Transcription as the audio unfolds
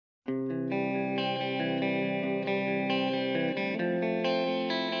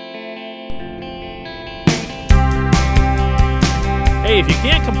if you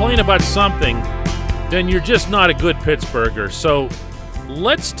can't complain about something, then you're just not a good Pittsburgher. So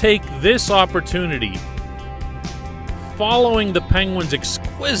let's take this opportunity, following the Penguins'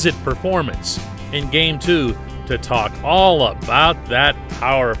 exquisite performance in Game 2, to talk all about that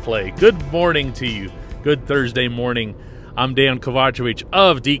power play. Good morning to you. Good Thursday morning. I'm Dan Kovacevic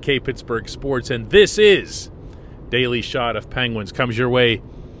of DK Pittsburgh Sports, and this is Daily Shot of Penguins. Comes your way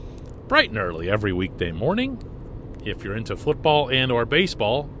bright and early every weekday morning. If you're into football and or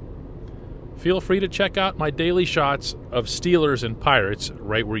baseball, feel free to check out my daily shots of Steelers and Pirates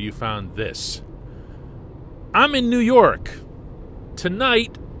right where you found this. I'm in New York.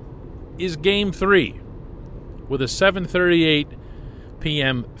 Tonight is Game 3 with a 7:38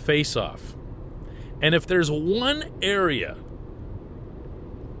 p.m. face-off. And if there's one area,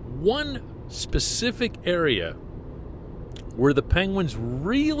 one specific area where the Penguins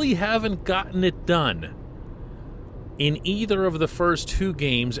really haven't gotten it done in either of the first two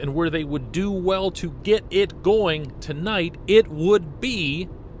games, and where they would do well to get it going tonight, it would be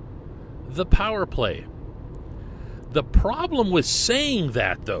the power play. The problem with saying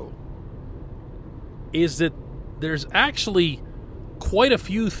that, though, is that there's actually quite a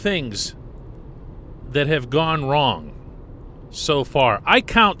few things that have gone wrong so far. I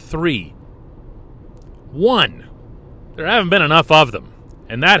count 3. 1, there haven't been enough of them,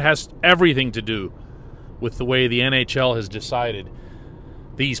 and that has everything to do with the way the NHL has decided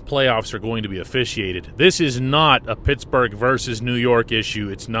these playoffs are going to be officiated. This is not a Pittsburgh versus New York issue.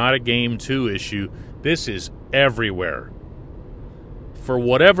 It's not a Game 2 issue. This is everywhere. For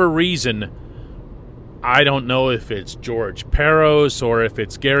whatever reason, I don't know if it's George Peros or if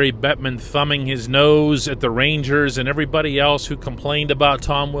it's Gary Bettman thumbing his nose at the Rangers and everybody else who complained about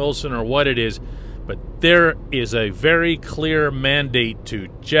Tom Wilson, or what it is, but there is a very clear mandate to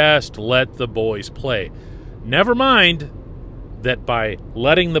just let the boys play. Never mind that by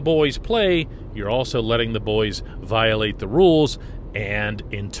letting the boys play, you're also letting the boys violate the rules and,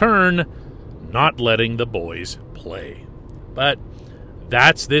 in turn, not letting the boys play. But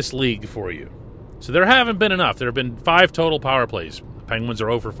that's this league for you. So there haven't been enough. There have been 5 total power plays. The Penguins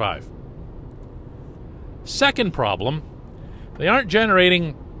are 0 for 5. Second problem, they aren't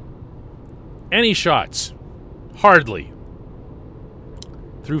generating any shots. Hardly.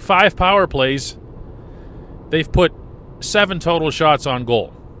 Through 5 power plays, they've put 7 total shots on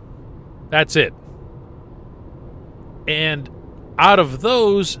goal. That's it. And out of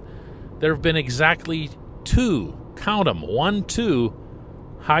those, there have been exactly 2, count them, 1, 2,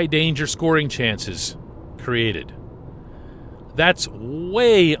 high-danger scoring chances created. That's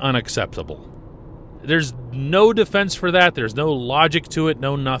way unacceptable. There's no defense for that. There's no logic to it,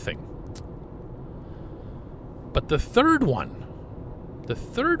 no nothing. But the third one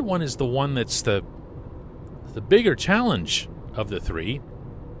is the one that's the bigger challenge of the 3,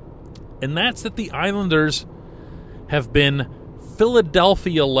 and that's that the Islanders have been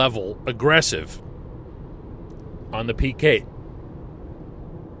Philadelphia-level aggressive on the PK.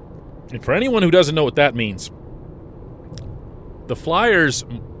 And for anyone who doesn't know what that means, the Flyers,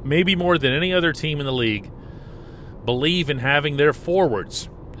 maybe more than any other team in the league, believe in having their forwards,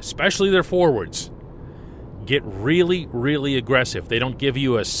 especially their forwards, get really, really aggressive. They don't give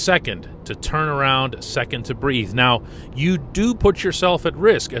you a second to turn around, a second to breathe. Now, you do put yourself at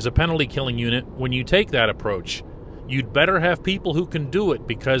risk as a penalty-killing unit when you take that approach. You'd better have people who can do it,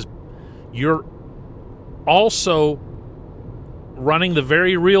 because you're also running the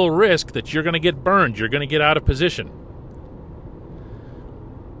very real risk that you're going to get burned. You're going to get out of position.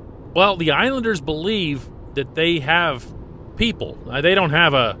 Well, the Islanders believe that they have people. They don't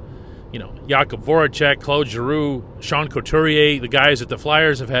have Jakub Voracek, Claude Giroux, Sean Couturier, the guys that the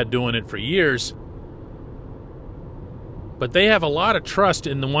Flyers have had doing it for years. But they have a lot of trust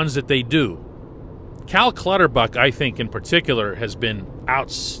in the ones that they do. Cal Clutterbuck, I think, in particular, has been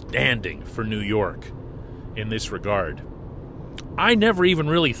outstanding for New York in this regard. I never even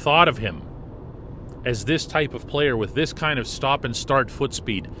really thought of him as this type of player with this kind of stop-and-start foot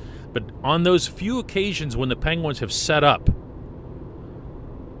speed. But on those few occasions when the Penguins have set up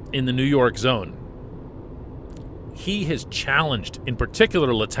in the New York zone, he has challenged, in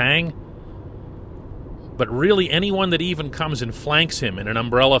particular, Letang, but really anyone that even comes and flanks him in an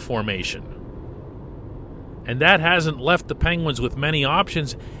umbrella formation. And that hasn't left the Penguins with many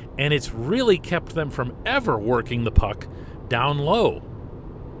options, and it's really kept them from ever working the puck down low.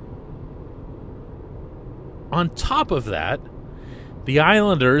 On top of that, the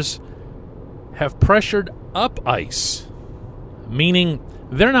Islanders have pressured up ice, meaning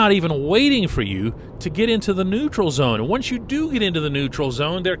they're not even waiting for you to get into the neutral zone. And once you do get into the neutral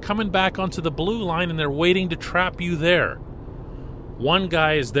zone, they're coming back onto the blue line and they're waiting to trap you there. one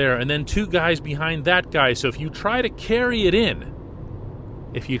guy is there, and then two guys behind that guy. So if you try to carry it in,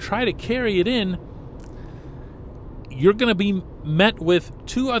 you're going to be met with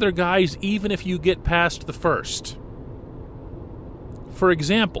two other guys even if you get past the first. For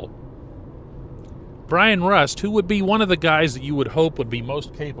example, Brian Rust, who would be one of the guys that you would hope would be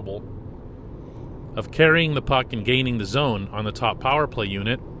most capable of carrying the puck and gaining the zone on the top power play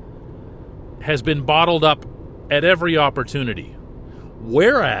unit, has been bottled up at every opportunity.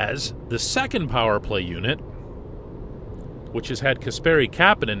 Whereas the second power play unit, which has had Kasperi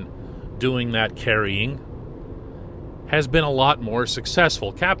Kapanen doing that carrying, has been a lot more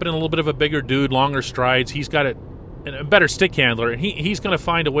successful. Kapanen, a little bit of a bigger dude, longer strides. He's got a better stick handler, and he's going to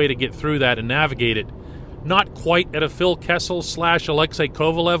find a way to get through that and navigate it. Not quite at a Phil Kessel / Alexei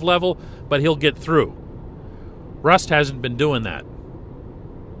Kovalev level, but he'll get through. Rust hasn't been doing that.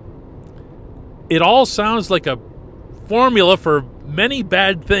 It all sounds like a formula for many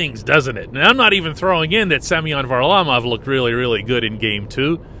bad things, doesn't it? And I'm not even throwing in that Semyon Varlamov looked really, really good in Game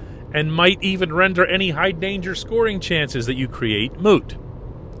 2 and might even render any high-danger scoring chances that you create moot.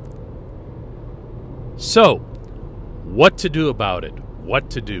 So, what to do about it? What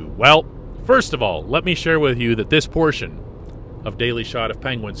to do? Well, first of all, let me share with you that this portion of Daily Shot of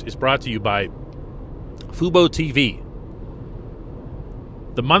Penguins is brought to you by Fubo TV.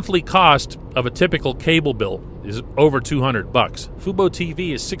 The monthly cost of a typical cable bill is over $200. Fubo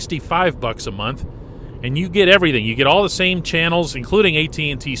TV is $65 a month, and you get everything. You get all the same channels, including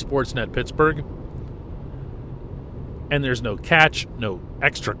AT&T Sportsnet Pittsburgh. And there's no catch, no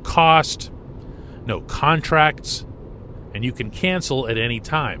extra cost, no contracts, and you can cancel at any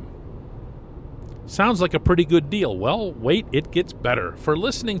time. Sounds like a pretty good deal. Well, wait, it gets better. For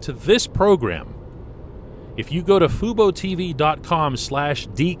listening to this program, if you go to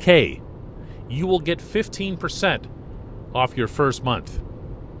FuboTV.com/DK, you will get 15% off your first month,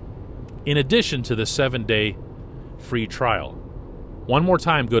 in addition to the 7-day free trial. One more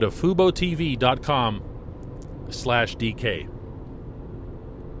time, go to FuboTV.com/DK.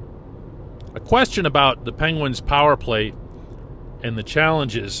 A question about the Penguins' power play and the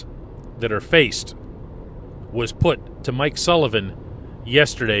challenges that are faced was put to Mike Sullivan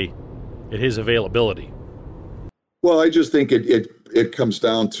yesterday at his availability. Well, I just think it comes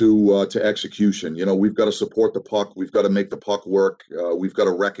down to execution. You know, we've got to support the puck. We've got to make the puck work. We've got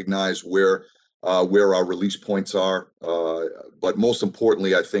to recognize where our release points are. But most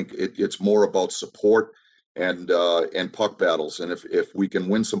importantly, I think it's more about support and puck battles. And if we can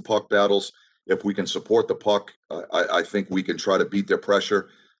win some puck battles, if we can support the puck, I think we can try to beat their pressure.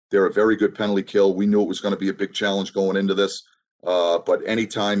 They're a very good penalty kill. We knew it was going to be a big challenge going into this. But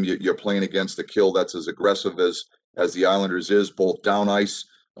anytime you're playing against a kill that's as aggressive as the Islanders is, both down ice,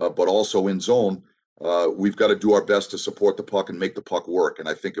 but also in zone, we've got to do our best to support the puck and make the puck work. And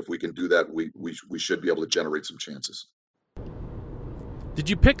I think if we can do that, we should be able to generate some chances. Did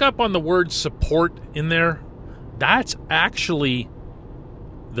you pick up on the word support in there? That's actually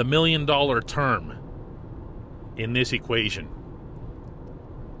the $1 million term in this equation.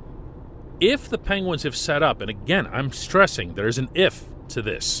 If the Penguins have set up, and again, I'm stressing there's an if to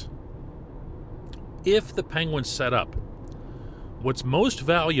this. If the Penguins set up what's most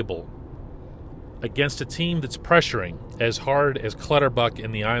valuable against a team that's pressuring as hard as Clutterbuck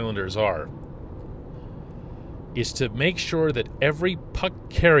and the Islanders are, is to make sure that every puck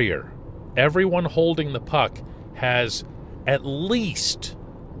carrier, everyone holding the puck, has at least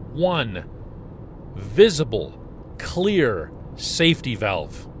one visible, clear safety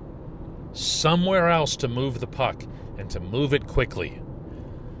valve somewhere else to move the puck and to move it quickly.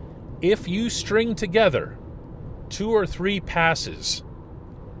 If you string together 2 or 3 passes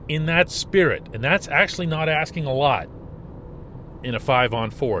in that spirit, and that's actually not asking a lot in a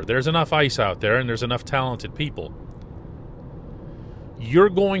 5-on-4, there's enough ice out there and there's enough talented people, you're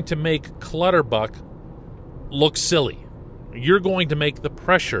going to make Clutterbuck look silly. You're going to make the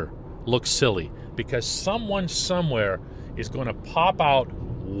pressure look silly because someone somewhere is going to pop out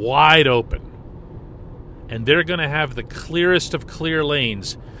wide open, and they're going to have the clearest of clear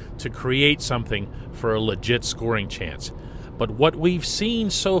lanes to create something for a legit scoring chance. But what we've seen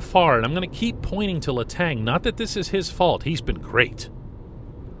so far, and I'm going to keep pointing to Letang, not that this is his fault, he's been great.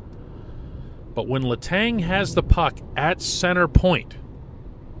 But when Letang has the puck at center point,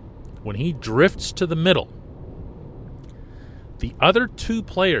 when he drifts to the middle, the other 2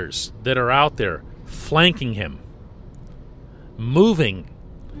 players that are out there flanking him, moving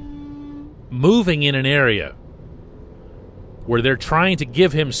in an area where they're trying to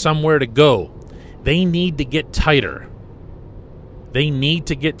give him somewhere to go, they need to get tighter. They need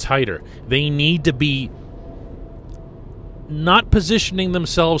to get tighter. They need to be not positioning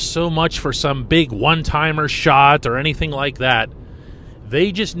themselves so much for some big one-timer shot or anything like that.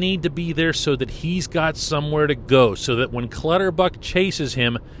 They just need to be there so that he's got somewhere to go, so that when Clutterbuck chases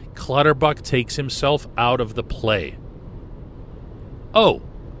him, Clutterbuck takes himself out of the play. Oh,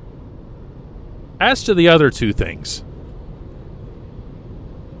 as to the other two things,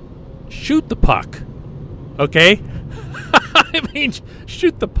 shoot the puck, okay? I mean,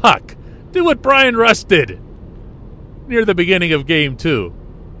 shoot the puck. Do what Bryan Rust did near the beginning of Game 2.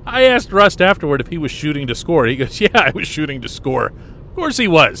 I asked Rust afterward if he was shooting to score. He goes, yeah, I was shooting to score. Of course he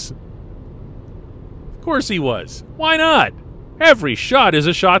was. Of course he was. Why not? Every shot is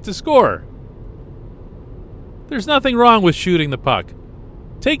a shot to score. There's nothing wrong with shooting the puck.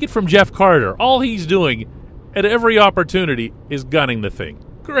 Take it from Jeff Carter. All he's doing at every opportunity is gunning the thing.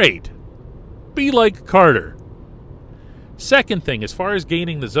 Great. Be like Carter. Second thing, as far as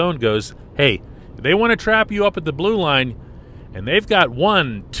gaining the zone goes, hey, they want to trap you up at the blue line, and they've got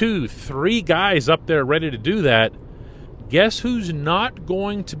 1, 2, 3 guys up there ready to do that. Guess who's not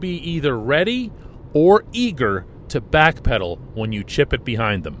going to be either ready or eager to backpedal when you chip it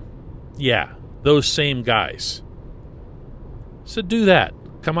behind them? Yeah, those same guys. So do that.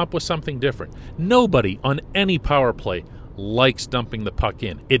 Come up with something different. Nobody on any power play likes dumping the puck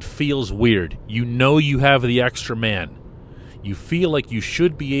in. It feels weird. You know you have the extra man. You feel like you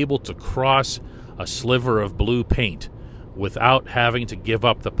should be able to cross a sliver of blue paint without having to give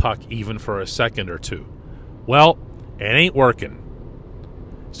up the puck even for a second or two. Well, it ain't working.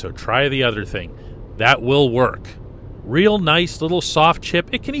 So try the other thing. That will work. Real nice little soft chip.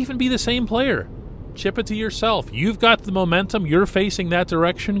 It can even be the same player. Chip it to yourself. You've got the momentum. You're facing that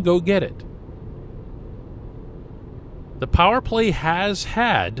direction. Go get it. The power play has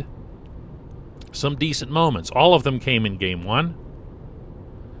had some decent moments. All of them came in Game 1.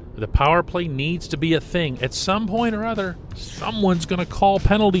 The power play needs to be a thing. At some point or other, someone's going to call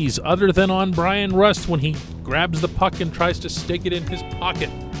penalties other than on Bryan Rust when he grabs the puck and tries to stick it in his pocket.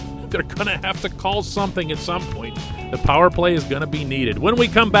 They're going to have to call something at some point. The power play is going to be needed. When we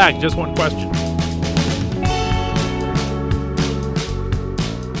come back, just one question.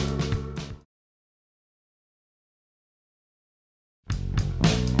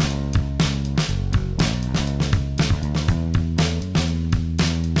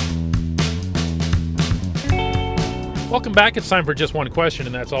 Welcome back. It's time for Just One Question,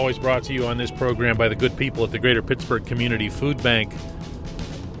 and that's always brought to you on this program by the good people at the Greater Pittsburgh Community Food Bank,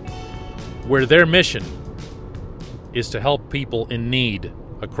 where their mission is to help people in need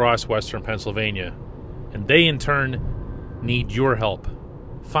across Western Pennsylvania, and they in turn need your help.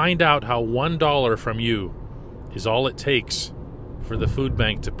 Find out how $1 from you is all it takes for the food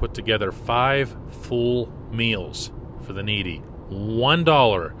bank to put together 5 full meals for the needy.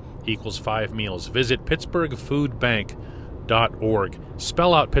 $1 equals 5 meals. Visit pittsburghfoodbank.org.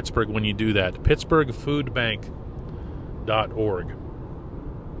 Spell out Pittsburgh when you do that. pittsburghfoodbank.org.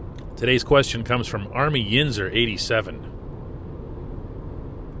 Today's question comes from Army Yinzer 87.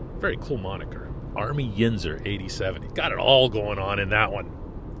 Very cool moniker. Army Yinzer 87. He's got it all going on in that one.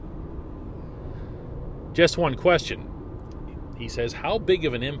 Just one question. He says, how big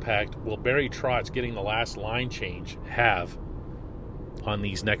of an impact will Barry Trotz getting the last line change have on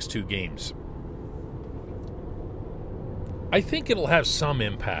these next 2 games? I think it'll have some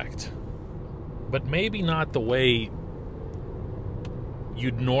impact, but maybe not the way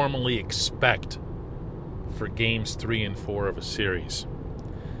you'd normally expect for games 3 and 4 of a series.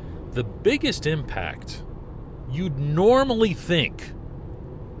 The biggest impact you'd normally think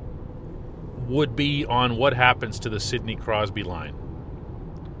would be on what happens to the Sidney Crosby line.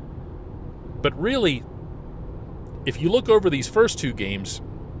 But really, if you look over these first 2 games,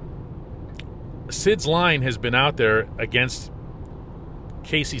 Sid's line has been out there against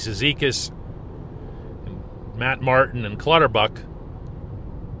Casey Cizikas, and Matt Martin, and Clutterbuck.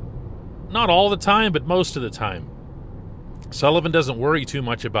 Not all the time, but most of the time. Sullivan doesn't worry too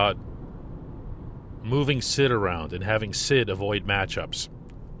much about moving Sid around and having Sid avoid matchups.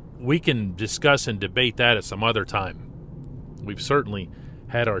 We can discuss and debate that at some other time. We've certainly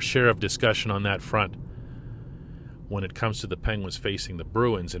had our share of discussion on that front when it comes to the Penguins facing the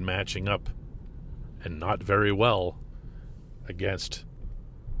Bruins and matching up, and not very well, against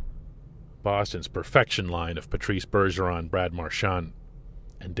Boston's perfection line of Patrice Bergeron, Brad Marchand,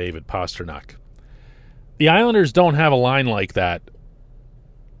 and David Pastrnak. The Islanders don't have a line like that,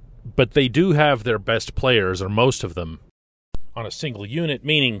 but they do have their best players, or most of them, on a single unit,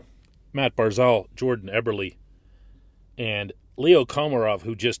 meaning Matt Barzal, Jordan Eberle, and Leo Komarov,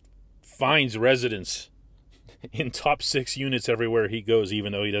 who just finds residence in top 6 units everywhere he goes,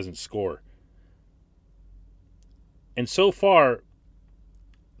 even though he doesn't score. And so far,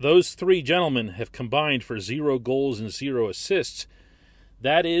 those three gentlemen have combined for 0 goals and 0 assists.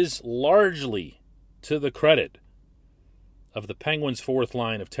 That is largely to the credit of the Penguins' fourth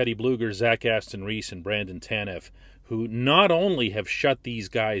line of Teddy Blueger, Zach Aston Reese, and Brandon Tanev, who not only have shut these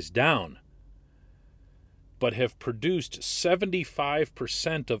guys down, but have produced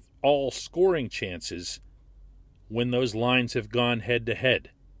 75% of all scoring chances when those lines have gone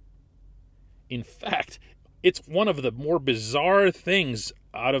head-to-head. In fact, it's one of the more bizarre things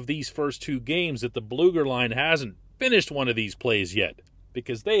out of these first 2 games that the Blueger line hasn't finished one of these plays yet,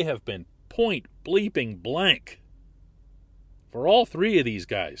 because they have been point bleeping blank for all 3 of these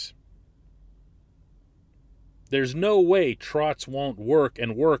guys. There's no way Trotz won't work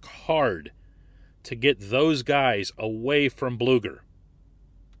and work hard to get those guys away from Blueger.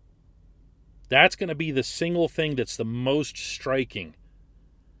 That's going to be the single thing that's the most striking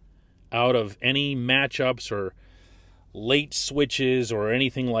out of any matchups or late switches or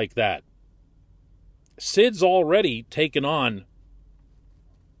anything like that. Sid's already taken on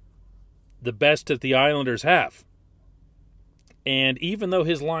the best that the Islanders have. And even though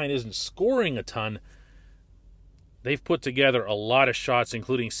his line isn't scoring a ton, they've put together a lot of shots,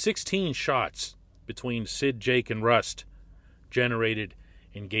 including 16 shots between Sid, Jake, and Rust generated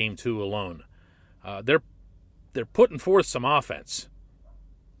in Game 2 alone. They're putting forth some offense.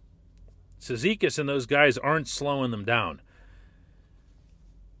 Cizikas and those guys aren't slowing them down.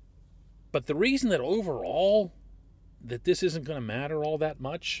 But the reason that overall that this isn't going to matter all that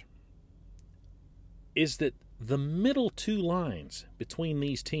much is that the middle 2 lines between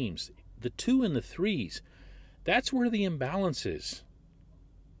these teams, the 2 and the 3s, that's where the imbalance is.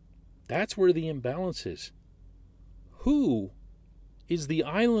 That's where the imbalance is. Who is the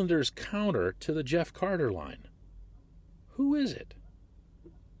Islanders' counter to the Jeff Carter line? Who is it?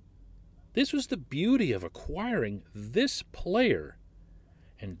 This was the beauty of acquiring this player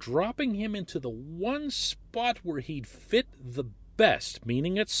and dropping him into the one spot where he'd fit the best,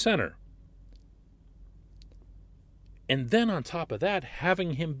 meaning at center. And then on top of that,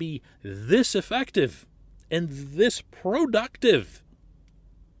 having him be this effective and this productive.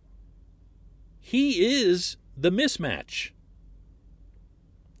 He is the mismatch.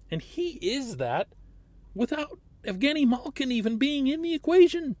 And he is that without Evgeny Malkin even being in the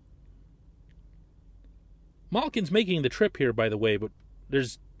equation. Malkin's making the trip here, by the way, but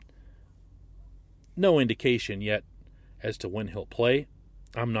there's no indication yet as to when he'll play.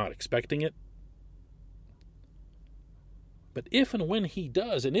 I'm not expecting it. But if and when he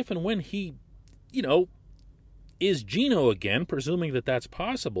does, and if and when he, is Gino again, presuming that that's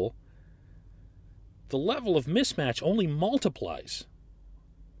possible, the level of mismatch only multiplies.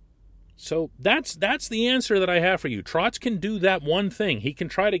 So that's the answer that I have for you. Trotz can do that one thing. He can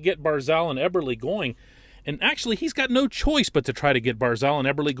try to get Barzal and Eberle going. And actually, he's got no choice but to try to get Barzal and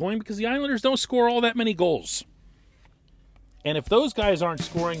Eberle going because the Islanders don't score all that many goals. And if those guys aren't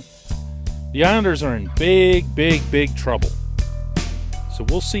scoring, the Islanders are in big, big, big trouble. So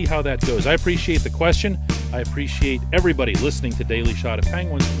we'll see how that goes. I appreciate the question. I appreciate everybody listening to Daily Shot of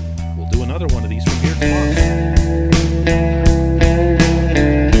Penguins. We'll do another one of these from here tomorrow.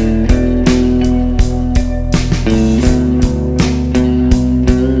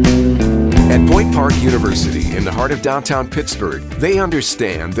 Point Park University, in the heart of downtown Pittsburgh, they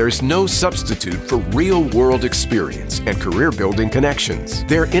understand there's no substitute for real-world experience and career-building connections.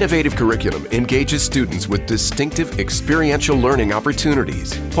 Their innovative curriculum engages students with distinctive experiential learning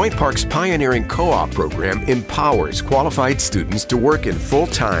opportunities. Point Park's pioneering co-op program empowers qualified students to work in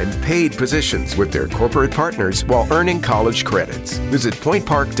full-time, paid positions with their corporate partners while earning college credits. Visit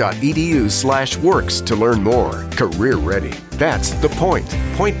pointpark.edu/works to learn more. Career ready. That's the point.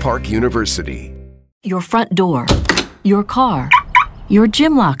 Point Park University. Your front door, your car, your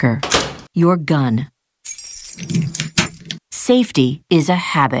gym locker, your gun. Safety is a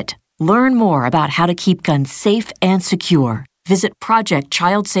habit. Learn more about how to keep guns safe and secure. Visit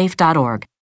ProjectChildSafe.org.